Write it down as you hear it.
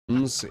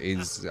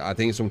is, I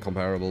think it's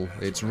incomparable.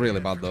 It's really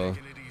bad though.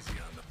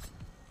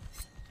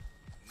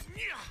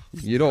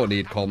 You don't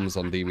need comms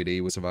on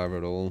DVD with Survivor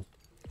at all.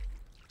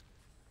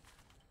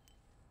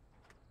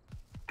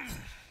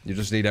 You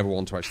just need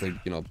everyone to actually,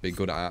 you know, be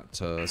good at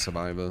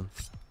Survivor.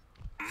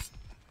 I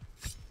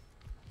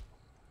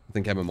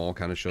think MMO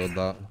kind of showed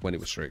that when it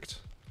was strict.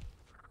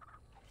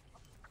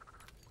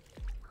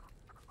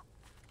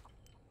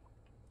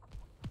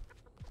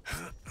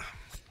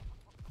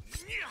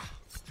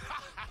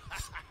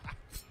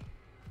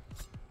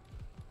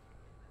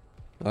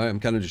 Alright,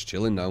 I'm kind of just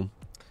chilling now.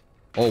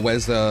 Oh,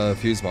 where's the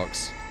fuse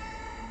box?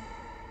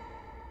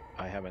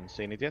 I haven't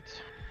seen it yet.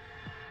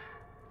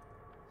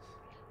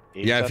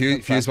 Yeah,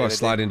 fuse box,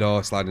 sliding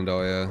door,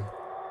 yeah.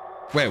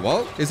 Wait,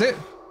 what? Is it?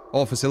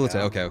 Oh, facility.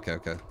 Yeah.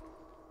 Okay.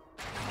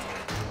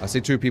 I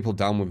see 2 people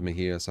down with me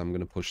here, so I'm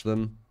gonna push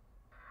them.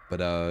 But,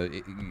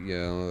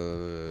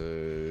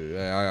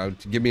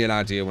 give me an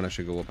idea when I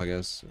should go up, I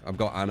guess. I've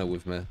got Anna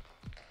with me.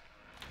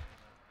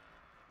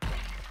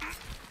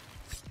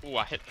 Ooh,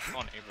 I hit the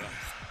front, bro.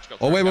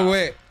 Oh,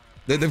 wait.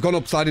 They've gone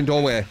up sliding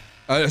doorway.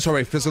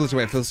 Sorry, facility.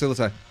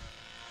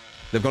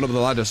 They've gone up the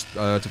ladder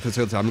to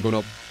facility. I'm going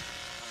up.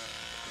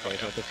 Okay,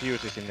 so the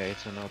fuse is in the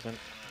H and open.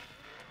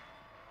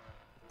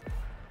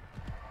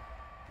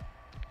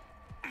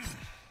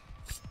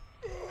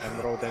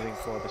 I'm rotating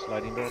for the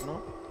sliding door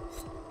now.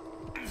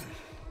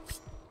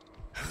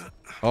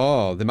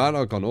 Oh, they might not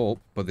have gone up,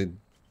 but they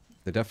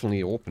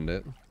definitely opened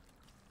it.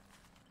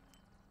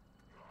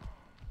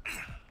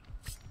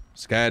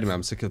 Scared me.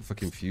 I'm sick of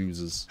fucking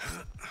fuses.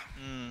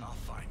 I'll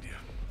find you.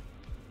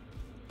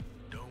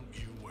 Don't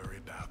you worry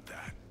about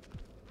that.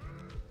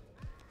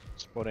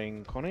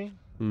 Spotting Connie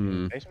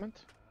in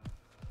basement.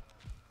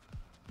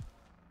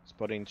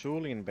 Spotting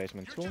Julie in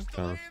basement 2.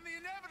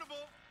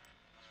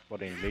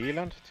 Spotting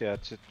Leland. Yeah,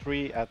 it's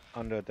 3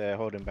 under the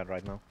holding bed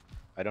right now.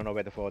 I don't know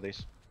where the 4th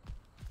is.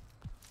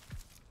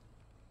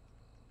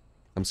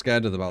 I'm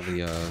scared about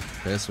the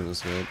basement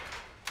as well.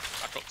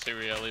 I've got 2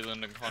 here,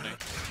 Leland and Connie.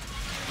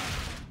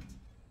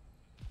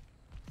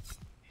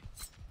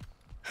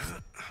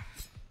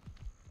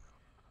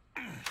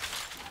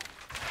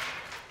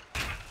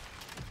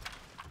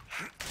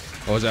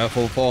 Oh, is it a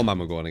full form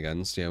we're going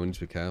against? Yeah, we need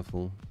to be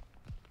careful.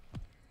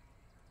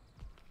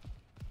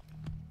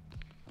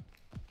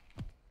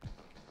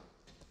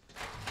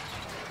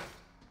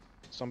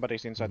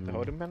 Somebody's inside the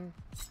holding pen.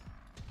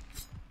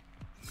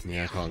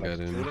 Yeah, I can't get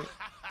in.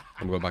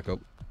 I'm going back up.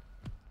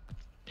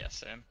 Yeah,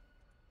 same.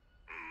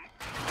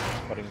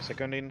 Spotting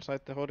second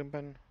inside the holding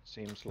pen.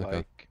 Seems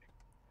like...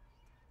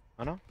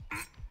 Anna?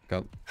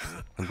 Okay.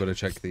 I'm going to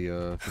check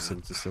the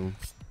facility still.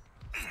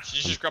 Did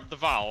you just grab the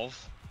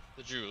valve?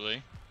 The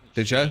Julie?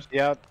 Did you?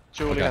 Yeah,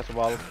 Julie has a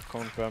valve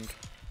confirmed.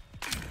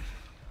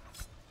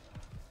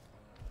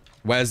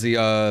 Where's the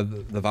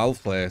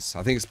valve place?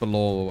 I think it's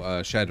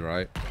below shed,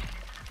 right?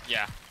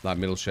 Yeah. That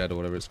middle shed or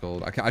whatever it's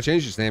called. I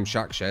changed its name,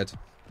 Shack Shed.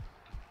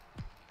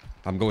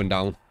 I'm going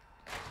down.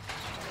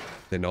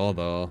 They know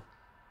though.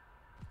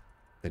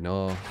 They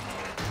know.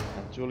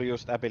 And Julie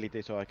used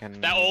ability so I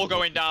can... They're all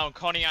going down.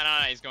 Connie and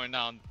Anna is going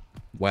down.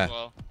 Where? As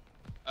well.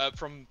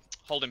 From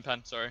holding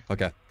pen, sorry.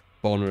 Okay.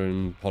 Boner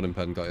and holding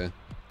pen got you.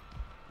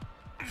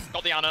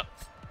 Got the Anna.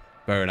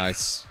 Very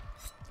nice.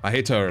 I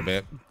hit her a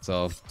bit,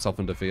 so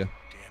softened her fear.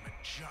 Damn it,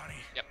 Johnny.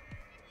 Yep.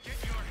 Get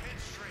your head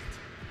straight.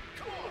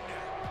 Come on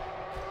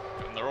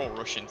now. And they're all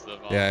rushing to the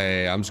valve.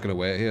 Yeah, I'm just gonna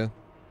wait here.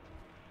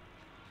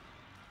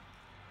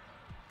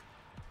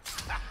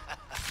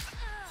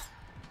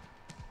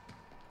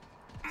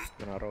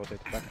 Gonna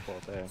rotate back for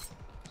the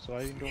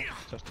sliding door,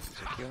 just to be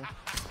secure.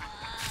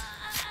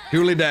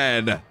 Julie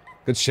dead.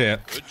 Good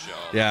shit. Good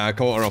job. Yeah, I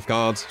caught her off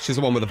guard. She's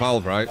the one with the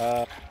valve,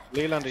 right?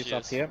 Leland is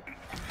up here.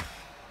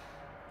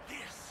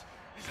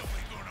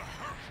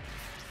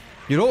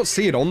 You don't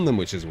see it on them,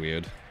 which is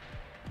weird.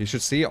 You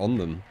should see it on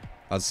them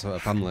as a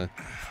family.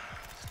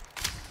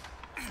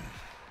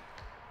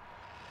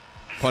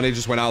 Connie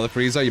just went out of the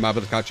freezer. You might be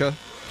able to catch her.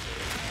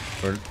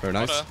 Very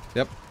nice.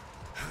 Yep.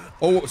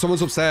 Oh,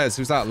 someone's upstairs.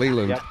 Who's that?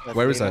 Leland. Yep,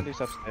 Where is he? Leland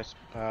is upstairs.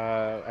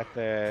 At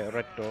the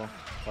red door.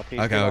 But he's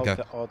okay.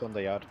 out on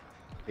the yard.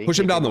 Push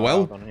him down the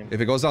well. If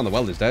he goes down the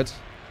well, he's dead.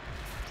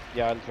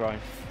 Yeah, I'll try.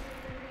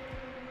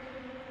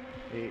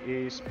 He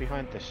is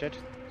behind the shed.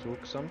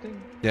 Took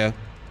something? Yeah.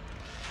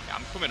 Yeah,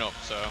 I'm coming up,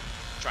 so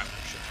try and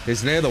push it.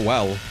 He's near the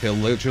well. He'll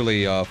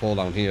literally fall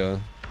down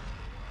here.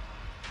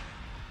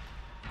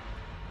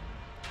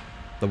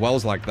 The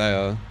well's like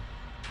there.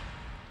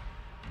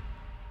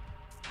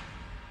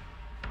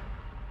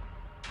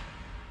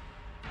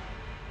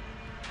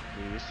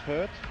 He's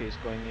hurt. He's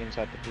going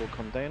inside the blue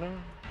container.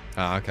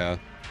 Ah, okay.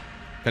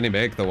 Can he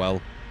make the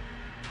well?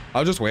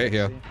 I'll just wait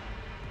here.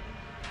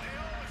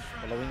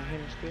 Following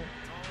him still.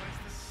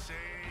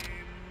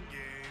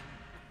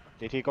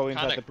 Did he go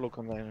inside the blue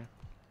container?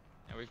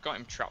 Yeah, we've got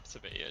him trapped a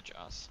bit here,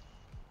 Jazz.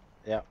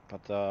 Yeah,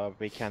 but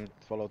we can't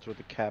follow through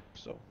the cap,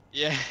 so...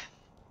 Yeah.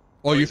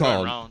 Oh, you he's going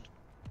can't? around.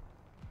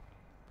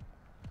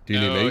 Do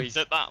you need me? He's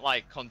at that,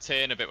 like,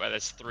 container bit where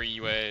there's 3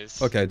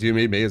 ways. Okay, do you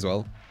need me as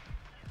well?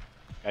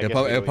 I guess we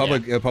do,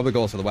 It'll probably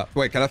go for the wet.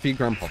 Wait, can I feed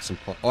Grandpa some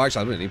points? Oh,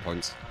 actually, I don't need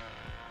points.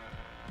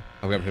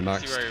 I've got everything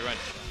maxed. See where he went.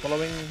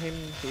 Following him,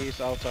 he's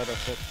outside of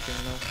the thing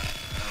now.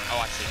 Oh,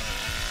 I see.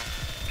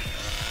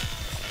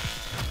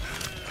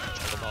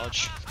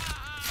 Dodge.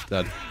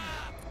 Dead.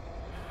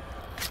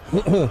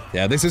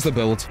 Yeah, this is the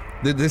build.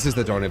 This is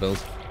the Johnny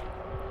build.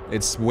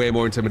 It's way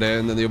more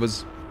intimidating than the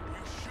others.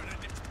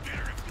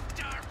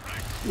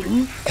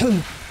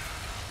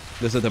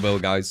 This is the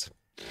build, guys.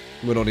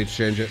 We don't need to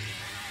change it.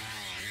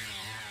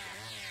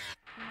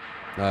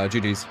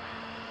 GG's.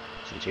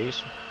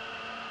 GG's.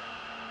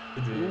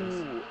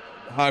 Ooh,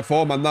 high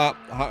 4-man that.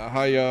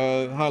 High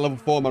level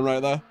 4-man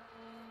right there.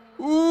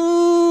 Ooh!